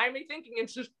 I'm a thinking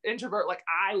introvert. Like,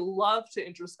 I love to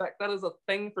introspect. That is a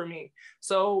thing for me.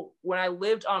 So when I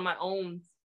lived on my own,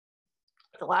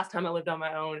 the last time I lived on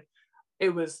my own, it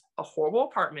was a horrible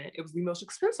apartment. It was the most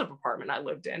expensive apartment I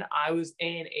lived in. I was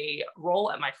in a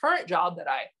role at my current job that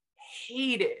I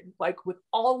hated, like with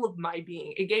all of my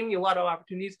being. It gave me a lot of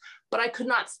opportunities, but I could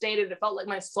not stand it. It felt like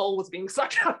my soul was being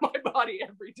sucked out of my body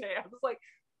every day. I was like,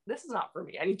 this is not for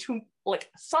me. I need to, like,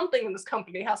 something in this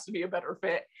company has to be a better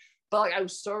fit. But like, I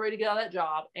was so ready to get out of that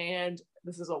job. And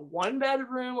this is a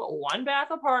 1-bedroom, 1-bath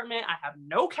apartment. I have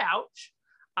no couch.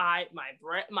 My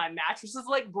mattress is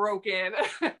like broken.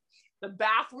 The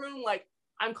bathroom, like,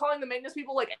 I'm calling the maintenance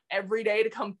people like every day to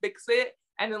come fix it.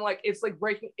 And then like, it's like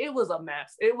breaking. It was a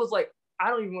mess. It was like, I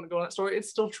don't even want to go on that story.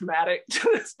 It's still traumatic to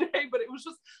this day, but it was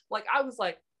just like, I was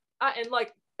like, and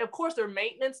like, of course, their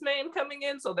maintenance man coming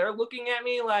in. So they're looking at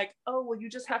me like, oh, well,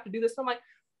 you just have to do this. I'm like,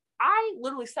 I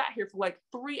literally sat here for like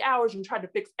 3 hours and tried to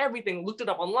fix everything, looked it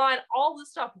up online, all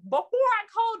this stuff before I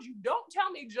called you. Don't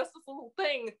tell me just this little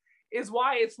thing is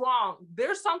why it's wrong.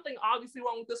 There's something obviously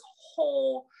wrong with this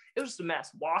whole, it was just a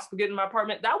mess. Wasp getting in my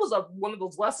apartment. That was one of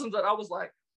those lessons that I was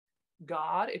like,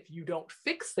 God, if you don't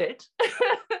fix it,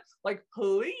 like,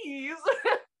 please,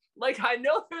 like, I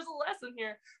know there's a lesson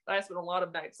here. But I spent a lot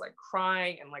of nights like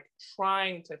crying and like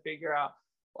trying to figure out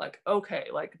like, okay,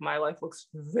 like my life looks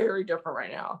very different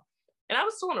right now. And I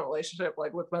was still in a relationship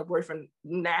like with my boyfriend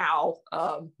now.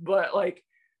 But like,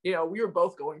 you know, we were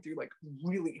both going through like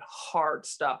really hard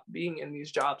stuff, being in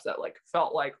these jobs that like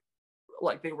felt like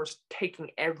they were taking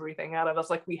everything out of us.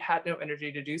 Like we had no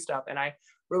energy to do stuff. And I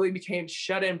really became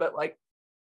shut in. But like,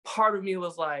 part of me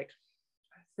was like,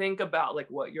 think about like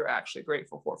what you're actually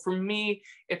grateful for. For me,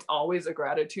 it's always a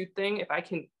gratitude thing. If I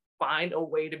can find a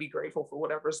way to be grateful for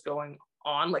whatever's going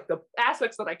on, like the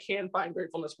aspects that I can find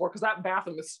gratefulness for, because that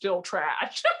bathroom is still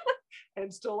trash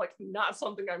and still like not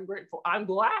something I'm grateful. I'm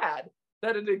glad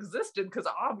that it existed, because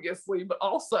obviously, but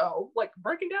also like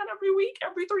breaking down every week,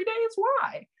 every 3 days,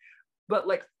 why? But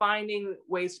like finding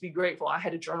ways to be grateful. I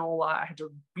had to journal a lot. I had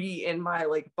to be in my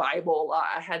like Bible a lot.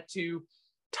 I had to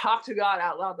talk to God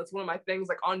out loud. That's one of my things.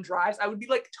 Like on drives, I would be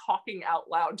like talking out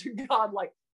loud to God,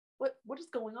 like, what is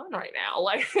going on right now?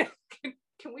 Like,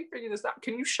 can we figure this out?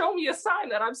 Can you show me a sign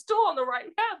that I'm still on the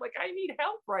right path? Like, I need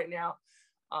help right now.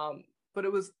 But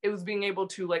it was being able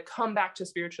to like come back to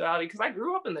spirituality, because I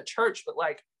grew up in the church, but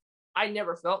like I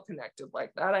never felt connected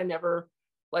like that. I never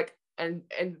like, and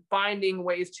finding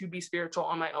ways to be spiritual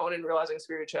on my own and realizing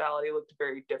spirituality looked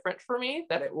very different for me,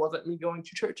 that it wasn't me going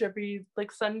to church every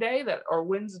like Sunday or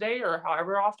Wednesday or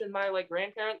however often my like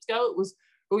grandparents go. It was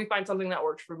really find something that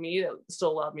worked for me that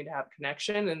still allowed me to have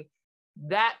connection. And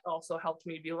that also helped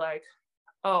me be like,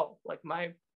 oh, like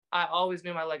I always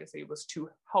knew my legacy was to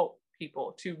help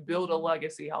people, to build a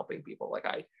legacy helping people. Like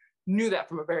I knew that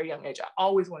from a very young age. I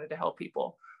always wanted to help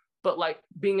people. But like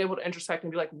being able to intersect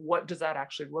and be like, what does that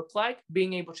actually look like?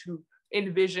 Being able to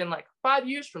envision like 5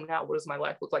 years from now, what does my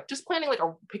life look like? Just planning like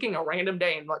picking a random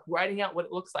day and like writing out what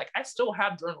it looks like. I still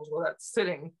have journals where that's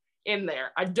sitting in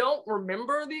there. I don't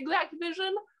remember the exact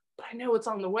vision, but I know it's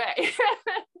on the way.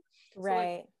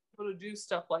 Right. So, like, able to do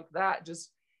stuff like that,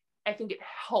 just I think it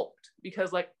helped,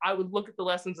 because like I would look at the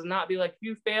lessons and not be like,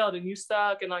 you failed and you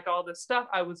suck and like all this stuff.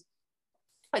 I was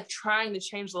like trying to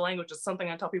change the language is something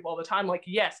I tell people all the time. Like,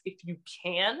 yes, if you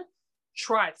can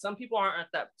try it. Some people aren't at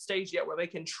that stage yet where they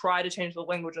can try to change the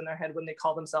language in their head when they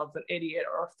call themselves an idiot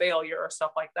or a failure or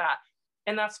stuff like that.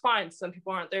 And that's fine. Some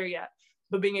people aren't there yet,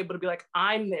 but being able to be like,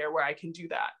 I'm there where I can do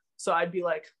that. So I'd be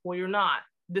like, well, you're not.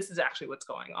 This is actually what's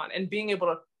going on. And being able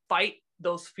to fight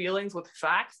those feelings with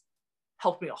facts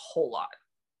helped me a whole lot.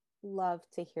 Love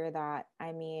to hear that.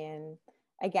 I mean,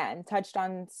 again, touched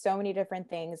on so many different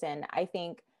things. And I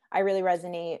think I really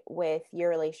resonate with your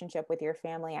relationship with your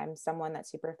family. I'm someone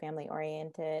that's super family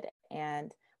oriented.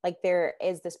 And like, there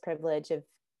is this privilege of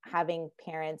having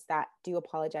parents that do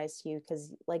apologize to you,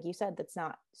 because like you said, that's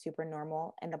not super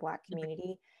normal in the Black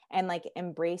community. And like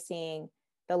embracing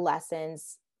the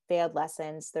lessons, failed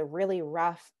lessons, the really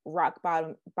rough rock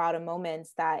bottom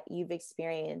moments that you've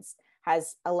experienced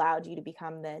has allowed you to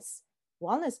become this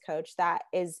wellness coach that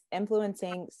is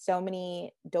influencing so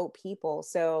many dope people.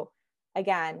 So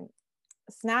again,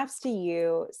 snaps to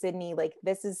you, Cydney. Like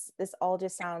this all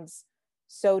just sounds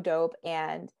so dope.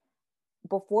 And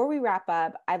before we wrap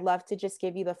up, I'd love to just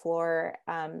give you the floor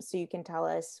so you can tell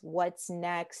us what's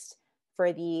next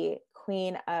for the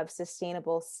Queen of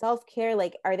Sustainable Self-Care.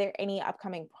 Like, are there any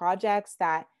upcoming projects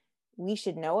that we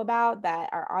should know about, that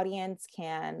our audience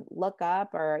can look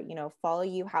up or, you know, follow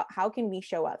you? How can we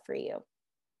show up for you?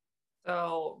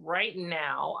 So right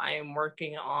now I am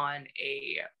working on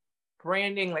a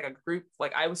branding, like a group,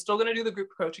 like I was still going to do the group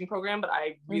coaching program, but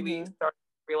I really started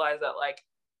to realize that like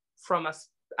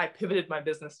I pivoted my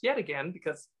business yet again,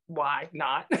 because why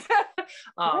not?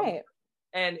 Right.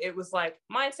 And it was like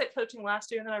mindset coaching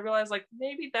last year. And then I realized like,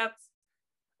 maybe that's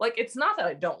like, it's not that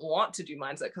I don't want to do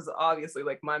mindset, because obviously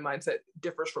like my mindset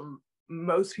differs from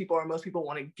most people, or most people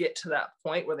want to get to that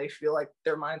point where they feel like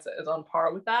their mindset is on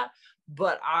par with that.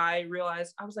 But I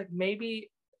realized, I was like, maybe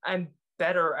I'm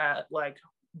better at like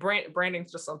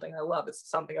branding's just something I love. It's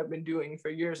something I've been doing for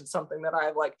years. It's something that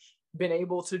I've like been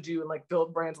able to do and like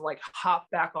build brands and like hop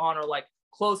back on, or like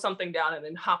close something down and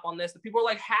then hop on this. The people are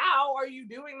like, how are you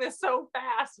doing this so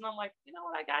fast? And I'm like, you know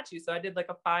what, I got you. So I did like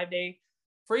a 5-day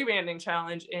free branding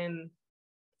challenge in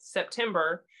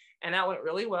September, and that went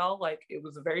really well. Like it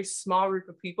was a very small group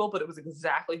of people, but it was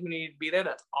exactly who needed to be there.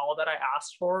 That's all that I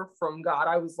asked for from God.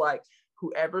 I was like,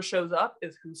 whoever shows up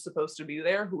is who's supposed to be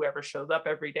there. Whoever shows up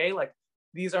every day, like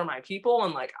these are my people,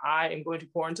 and like I am going to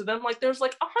pour into them. Like there's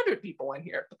like 100 people in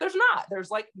here, but there's not.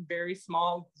 There's like very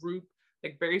small group,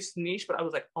 like very niche. But I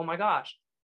was like, oh my gosh,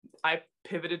 I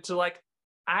pivoted to like,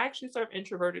 I actually serve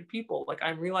introverted people. Like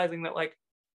I'm realizing that like,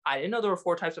 I didn't know there were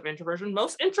 4 types of introversion.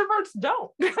 Most introverts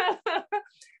don't.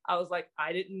 I was like,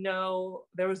 I didn't know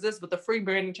there was this, but the free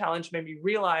branding challenge made me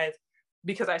realize,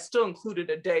 because I still included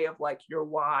a day of like your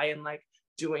why and like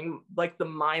doing like the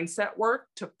mindset work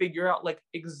to figure out like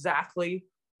exactly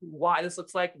why this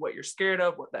looks like, what you're scared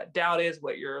of, what that doubt is,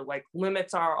 what your like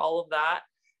limits are, all of that.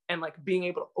 And like being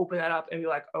able to open that up and be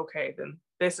like, okay, then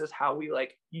this is how we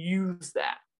like use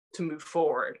that to move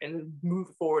forward and move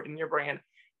forward in your brand.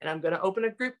 And I'm going to open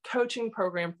a group coaching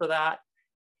program for that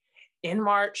in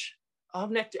March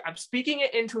of next year. I'm speaking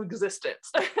it into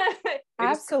existence.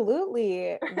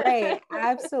 Absolutely. Right.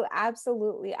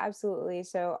 Absolutely.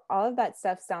 So all of that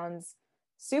stuff sounds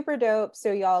super dope.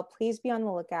 So y'all, please be on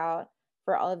the lookout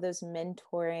for all of those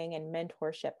mentoring and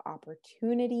mentorship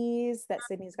opportunities that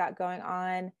Cydney's got going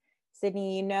on.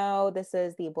 Cydney, you know, this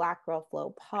is the Black Girl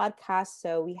Flow podcast,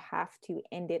 so we have to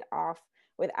end it off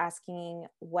with asking,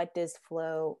 what does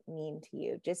flow mean to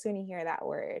you? Just when you hear that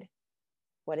word,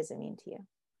 what does it mean to you?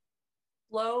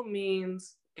 Flow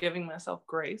means giving myself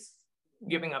grace,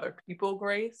 giving other people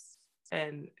grace,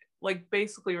 and like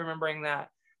basically remembering that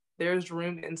there's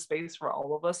room and space for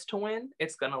all of us to win.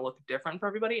 It's going to look different for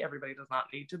everybody. Everybody does not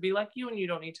need to be like you, and you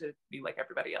don't need to be like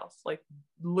everybody else. Like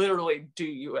literally do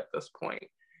you at this point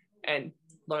and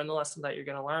learn the lesson that you're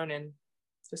going to learn and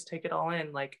just take it all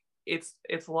in. Like it's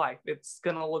life. It's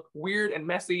going to look weird and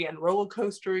messy and roller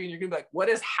coastery, and you're going to be like, what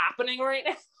is happening right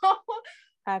now?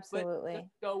 Absolutely. But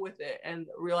just go with it and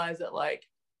realize that like,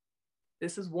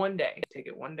 this is one day. Take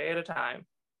it one day at a time.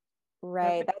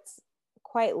 Right. That's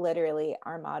quite literally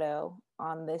our motto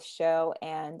on this show.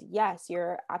 And yes,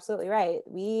 you're absolutely right.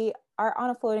 We are on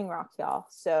a floating rock, y'all.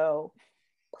 So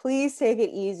please take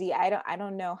it easy. I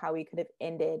don't know how we could have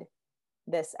ended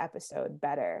this episode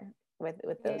better with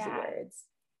those words.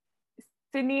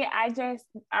 Cydney, I just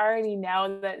already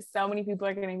know that so many people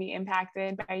are going to be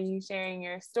impacted by you sharing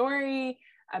your story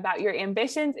about your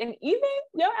ambitions and even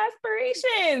your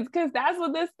aspirations, because that's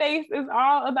what this space is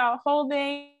all about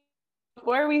holding.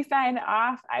 Before we sign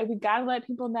off, we got to let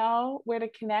people know where to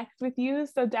connect with you.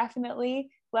 So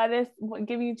definitely let us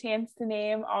give you a chance to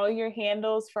name all your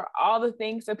handles for all the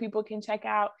things so people can check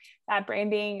out that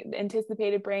branding,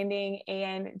 anticipated branding,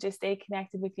 and just stay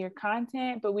connected with your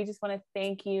content. But we just want to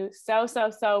thank you so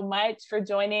much for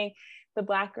joining the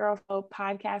Black Girl Flow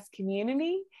podcast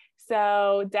community.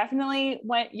 So definitely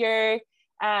want your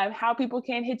how people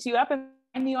can hit you up and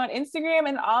find you on Instagram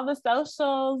and all the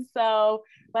socials. So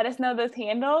let us know those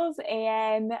handles,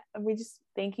 and we just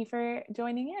thank you for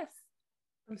joining us.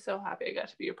 I'm so happy I got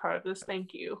to be a part of this.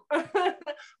 Thank you.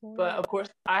 But of course,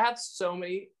 I have so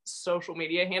many social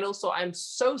media handles, so I'm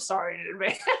so sorry in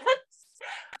advance.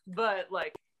 But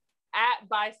like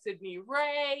by Cydney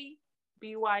Ray,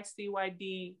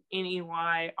 BYCYDNEYRAI,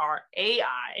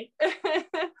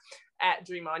 at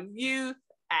Dream on Youth,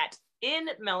 at In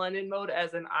Melanin Mode,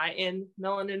 as in in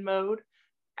Melanin Mode,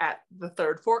 at the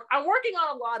Third Fork. I'm working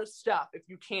on a lot of stuff, if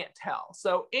you can't tell.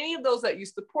 So any of those that you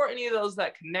support, any of those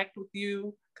that connect with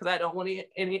you, because I don't want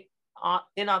any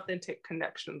inauthentic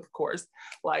connections, of course,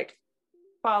 like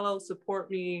follow,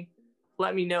 support me,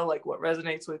 let me know like what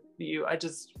resonates with you. I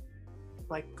just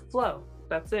like flow.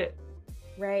 That's it.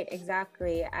 Right,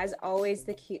 exactly. As always,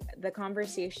 the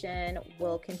conversation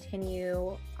will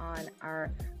continue on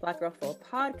our Black Girl Flow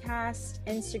podcast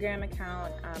Instagram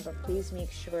account, but please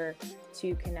make sure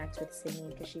to connect with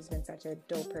Cydney because she's been such a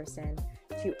dope person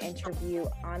to interview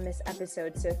on this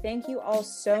episode. So thank you all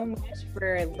so much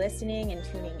for listening and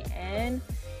tuning in.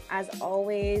 As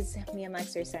always, me and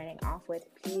Lex are signing off with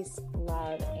peace,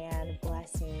 love, and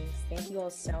blessings. Thank you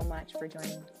all so much for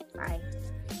joining. Bye.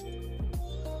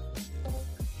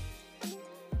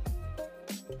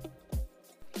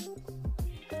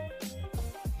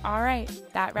 All right,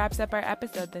 that wraps up our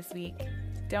episode this week.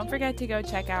 Don't forget to go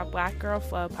check out Black Girl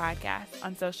Flow podcast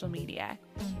on social media,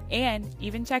 and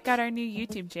even check out our new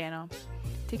YouTube channel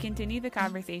to continue the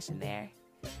conversation there.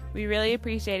 We really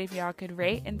appreciate if y'all could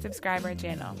rate and subscribe our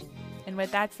channel. And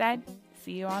with that said,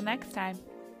 see you all next time.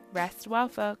 Rest well,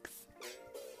 folks.